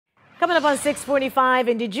Coming up on 645,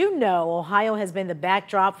 and did you know Ohio has been the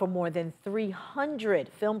backdrop for more than 300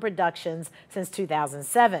 film productions since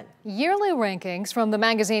 2007? Yearly rankings from the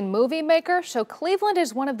magazine Movie Maker show Cleveland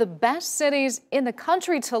is one of the best cities in the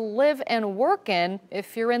country to live and work in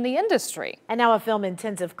if you're in the industry. And now a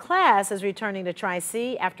film-intensive class is returning to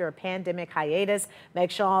Tri-C after a pandemic hiatus. Meg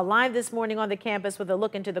Shaw live this morning on the campus with a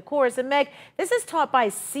look into the course. And Meg, this is taught by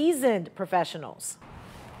seasoned professionals.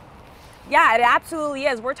 Yeah, it absolutely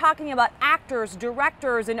is. We're talking about actors,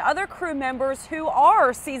 directors, and other crew members who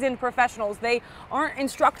are seasoned professionals. They aren't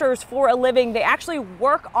instructors for a living. They actually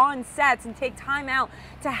work on sets and take time out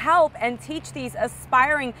to help and teach these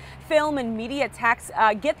aspiring film and media techs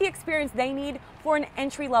get the experience they need for an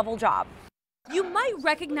entry-level job. You might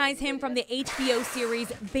recognize him from the HBO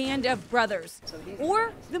series Band of Brothers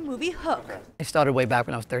or the movie Hook. I started way back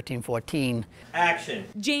when I was 13, 14. Action.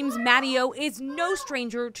 James Matteo is no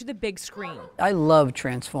stranger to the big screen. I love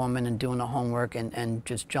transforming and doing the homework and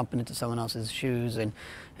just jumping into someone else's shoes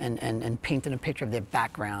and painting a picture of their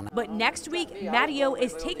background. But next week, Matteo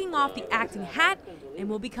is taking off the acting hat and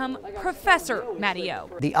will become Professor Matteo.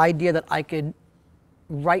 The idea that I could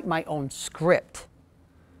write my own script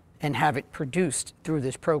and have it produced through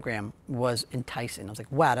this program was enticing. I was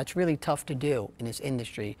like, wow, that's really tough to do in this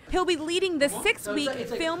industry. He'll be leading the 6-week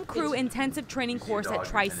film crew intensive training course at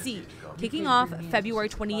Tri-C, kicking off February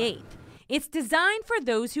 28th. It's designed for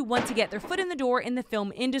those who want to get their foot in the door in the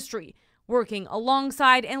film industry, working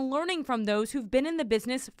alongside and learning from those who've been in the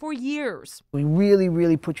business for years. We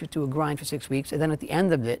really put you through a grind for 6 weeks, and then at the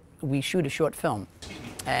end of it, we shoot a short film.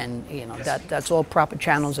 And you know that's all proper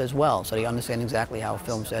channels as well, so they understand exactly how a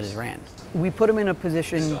film set is ran. We put them in a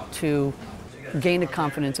position to gain the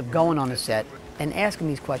confidence of going on the set and asking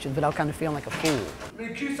these questions without kind of feeling like a fool.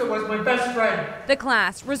 Mancuso was my best friend. The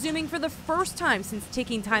class, resuming for the first time since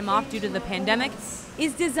taking time off due to the pandemic,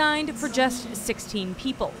 is designed for just 16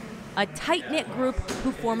 people, a tight-knit group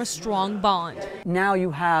who form a strong bond. Now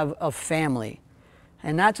you have a family,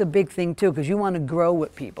 and that's a big thing too, because you want to grow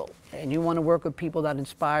with people. And you want to work with people that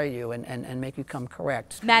inspire you and make you come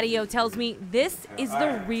correct. Matteo tells me this is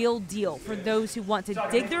the real deal for those who want to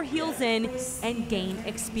dig their heels in and gain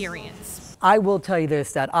experience. I will tell you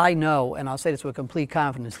this, that I know, and I'll say this with complete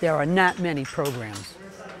confidence, there are not many programs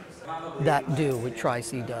that do what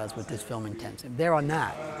Tri-C does with this film intensive. There are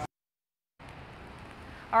not.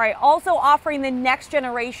 All right, also offering the next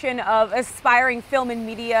generation of aspiring film and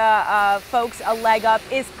media folks a leg up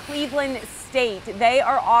is Cleveland State. They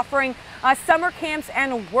are offering summer camps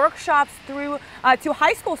and workshops through to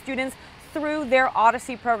high school students through their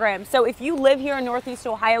Odyssey program. So if you live here in Northeast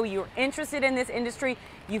Ohio, you're interested in this industry,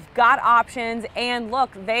 you've got options. And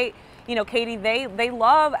look, Katie, they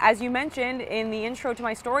love, as you mentioned in the intro to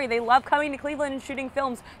my story, they love coming to Cleveland and shooting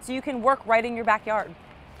films so you can work right in your backyard.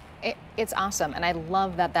 It's awesome, and I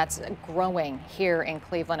love that that's growing here in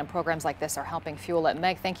Cleveland, and programs like this are helping fuel it.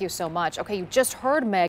 Meg, thank you so much. Okay, you just heard Meg.